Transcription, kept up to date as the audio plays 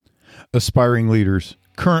Aspiring leaders,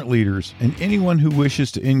 current leaders, and anyone who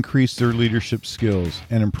wishes to increase their leadership skills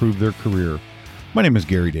and improve their career. My name is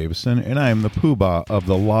Gary Davison, and I am the poobah of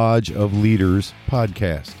the Lodge of Leaders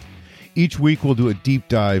podcast. Each week, we'll do a deep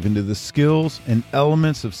dive into the skills and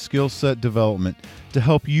elements of skill set development to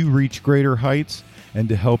help you reach greater heights and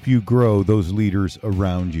to help you grow those leaders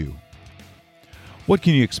around you. What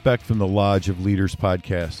can you expect from the Lodge of Leaders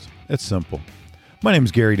podcast? It's simple. My name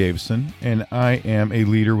is Gary Davison, and I am a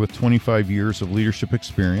leader with 25 years of leadership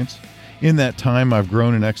experience. In that time, I've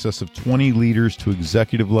grown in excess of 20 leaders to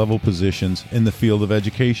executive level positions in the field of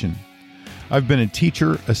education. I've been a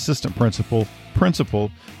teacher, assistant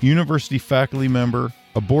principal, university faculty member,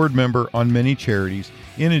 a board member on many charities,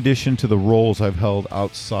 in addition to the roles I've held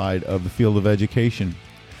outside of the field of education.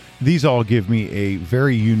 These all give me a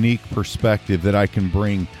very unique perspective that I can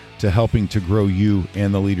bring to helping to grow you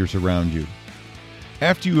and the leaders around you.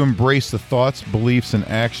 After you embrace the thoughts, beliefs, and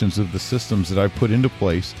actions of the systems that I've put into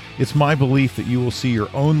place, it's my belief that you will see your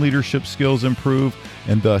own leadership skills improve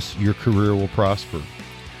and thus your career will prosper.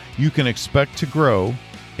 You can expect to grow,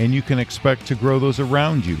 and you can expect to grow those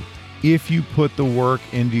around you if you put the work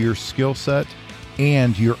into your skill set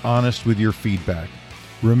and you're honest with your feedback.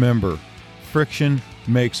 Remember, friction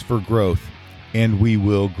makes for growth, and we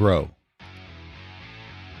will grow.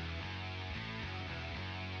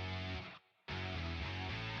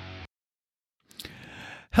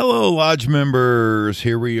 Hello, Lodge members.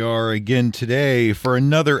 Here we are again today for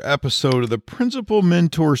another episode of the Principal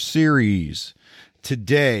Mentor Series.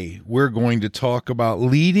 Today, we're going to talk about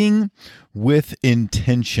leading with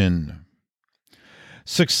intention.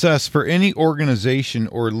 Success for any organization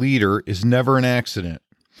or leader is never an accident.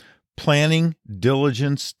 Planning,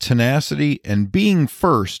 diligence, tenacity, and being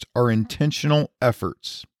first are intentional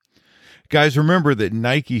efforts. Guys, remember that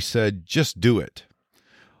Nike said, just do it.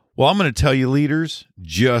 Well, I'm going to tell you, leaders,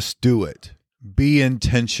 just do it. Be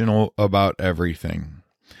intentional about everything.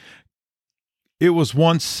 It was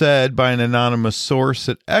once said by an anonymous source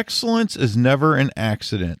that excellence is never an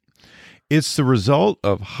accident. It's the result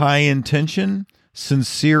of high intention,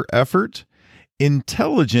 sincere effort,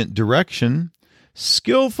 intelligent direction,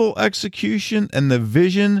 skillful execution, and the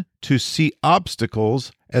vision to see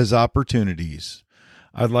obstacles as opportunities.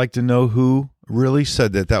 I'd like to know who really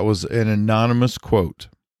said that. That was an anonymous quote.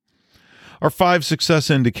 Our 5 success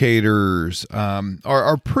indicators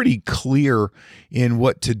are pretty clear in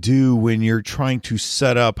what to do when you're trying to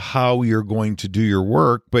set up how you're going to do your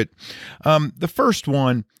work. But the first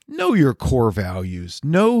one, know your core values.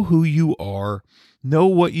 Know who you are. Know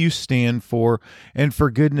what you stand for. And for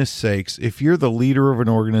goodness sakes, if you're the leader of an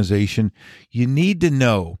organization, you need to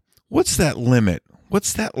know, what's that limit?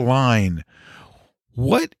 What's that line?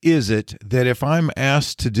 What is it that if I'm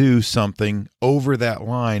asked to do something over that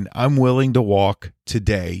line, I'm willing to walk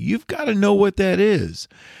today? You've got to know what that is.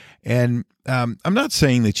 And I'm not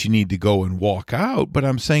saying that you need to go and walk out, but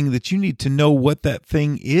I'm saying that you need to know what that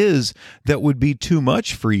thing is that would be too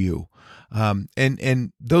much for you.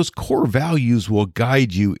 And those core values will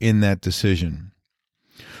guide you in that decision.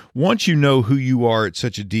 Once you know who you are at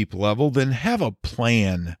such a deep level, then have a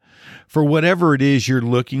plan for whatever it is you're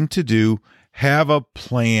looking to do. Have a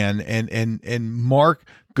plan and mark,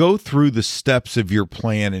 go through the steps of your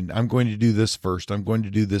plan. And I'm going to do this first. I'm going to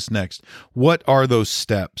do this next. What are those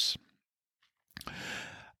steps?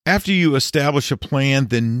 After you establish a plan,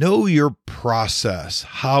 then know your process,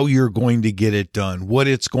 how you're going to get it done, what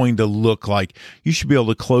it's going to look like. You should be able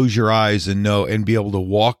to close your eyes and know and be able to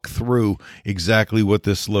walk through exactly what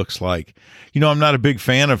this looks like. You know, I'm not a big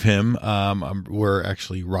fan of him. We're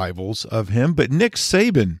actually rivals of him, but Nick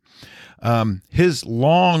Saban, his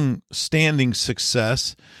long-standing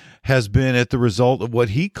success has been at the result of what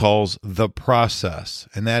he calls the process,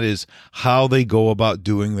 and that is how they go about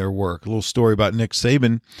doing their work. A little story about Nick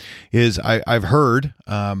Saban is I heard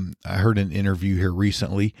an interview here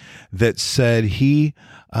recently that said he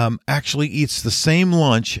actually eats the same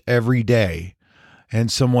lunch every day.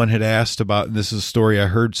 And someone had asked about, and this is a story I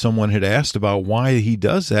heard, someone had asked about why he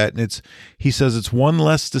does that, and he says it's one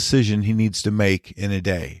less decision he needs to make in a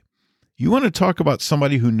day. You want to talk about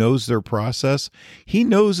somebody who knows their process? He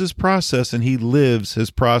knows his process and he lives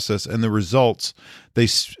his process, and the results, they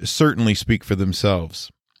certainly speak for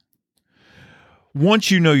themselves.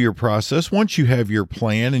 Once you know your process, once you have your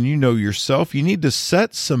plan and you know yourself, you need to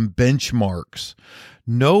set some benchmarks.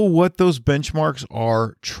 Know what those benchmarks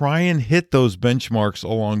are. Try and hit those benchmarks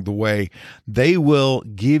along the way. They will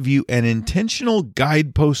give you an intentional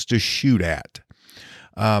guidepost to shoot at.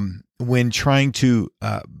 when trying to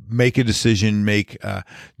make a decision,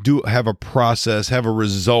 have a process, have a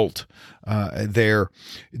result there.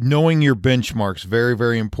 Knowing your benchmarks, very,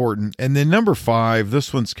 very important. And then number 5,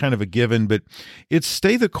 this one's kind of a given, but it's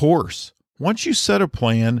stay the course. Once you set a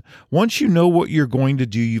plan, once you know what you're going to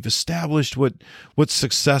do, you've established what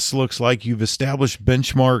success looks like, you've established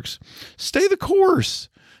benchmarks, stay the course,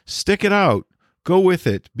 stick it out, go with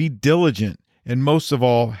it, be diligent, and most of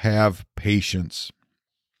all, have patience.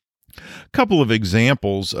 A couple of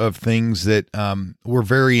examples of things that were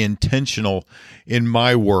very intentional in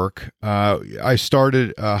my work. I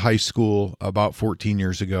started high school about 14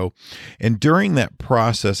 years ago, and during that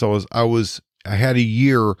process, I had a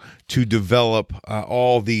year to develop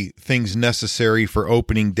all the things necessary for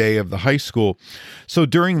opening day of the high school. So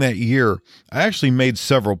during that year, I actually made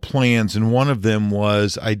several plans, and one of them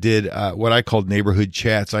was I did what I called neighborhood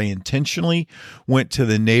chats. I intentionally went to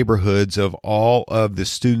the neighborhoods of all of the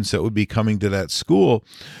students that would be coming to that school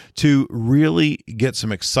to really get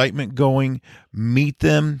some excitement going, meet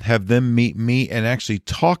them, have them meet me, and actually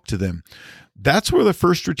talk to them. That's where the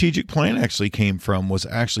first strategic plan actually came from, was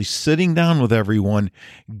actually sitting down with everyone,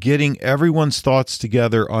 getting everyone's thoughts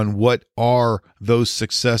together on what are those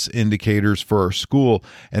success indicators for our school,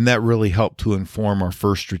 and that really helped to inform our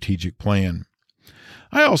first strategic plan.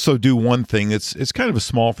 I also do one thing. It's kind of a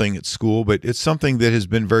small thing at school, but it's something that has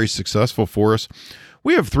been very successful for us.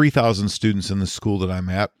 We have 3,000 students in the school that I'm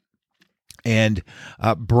at. And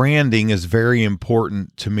branding is very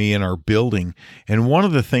important to me in our building. And one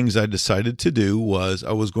of the things I decided to do was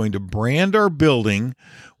I was going to brand our building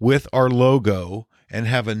with our logo and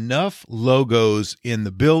have enough logos in the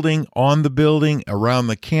building, on the building, around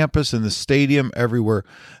the campus, in the stadium, everywhere,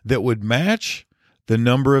 that would match the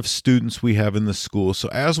number of students we have in the school. So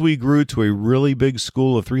as we grew to a really big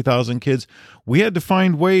school of 3,000 kids, we had to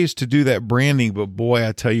find ways to do that branding. But boy,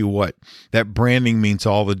 I tell you what, that branding means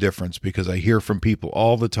all the difference, because I hear from people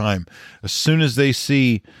all the time. As soon as they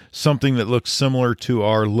see something that looks similar to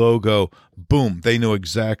our logo, boom, they know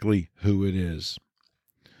exactly who it is.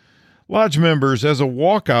 Lodge members, as a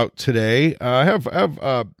walkout today, I have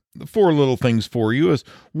 4 little things for you.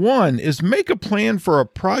 One is make a plan for a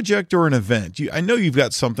project or an event. I know you've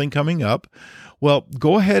got something coming up. Well,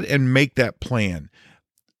 go ahead and make that plan.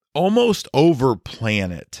 Almost over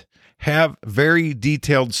plan it. Have very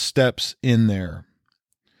detailed steps in there.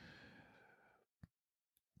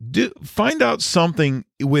 Find out something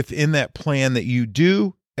within that plan that you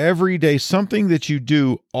do every day, something that you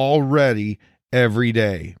do already every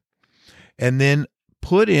day. And then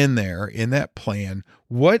put in there, in that plan,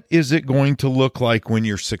 what is it going to look like when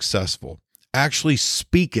you're successful? Actually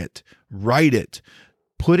speak it, write it,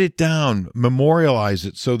 put it down, memorialize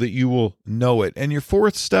it so that you will know it. And your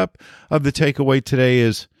 4th step of the takeaway today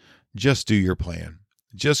is just do your plan.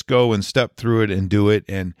 Just go and step through it and do it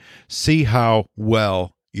and see how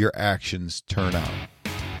well your actions turn out.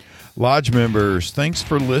 Lodge members, thanks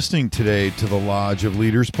for listening today to the Lodge of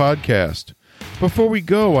Leaders podcast. Before we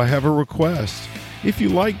go, I have a request. If you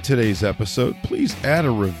like today's episode, please add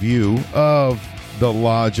a review of the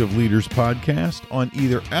Lodge of Leaders podcast on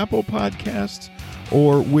either Apple Podcasts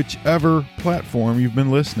or whichever platform you've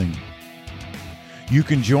been listening. You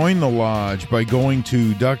can join the Lodge by going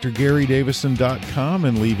to drgarydavison.com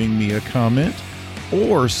and leaving me a comment,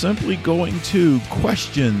 or simply going to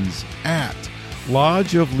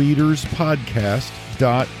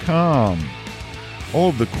questions@lodgeofleaderspodcast.com. All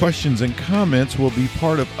of the questions and comments will be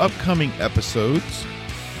part of upcoming episodes.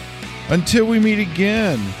 Until we meet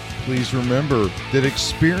again, please remember that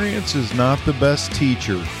experience is not the best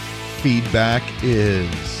teacher. Feedback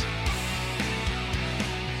is.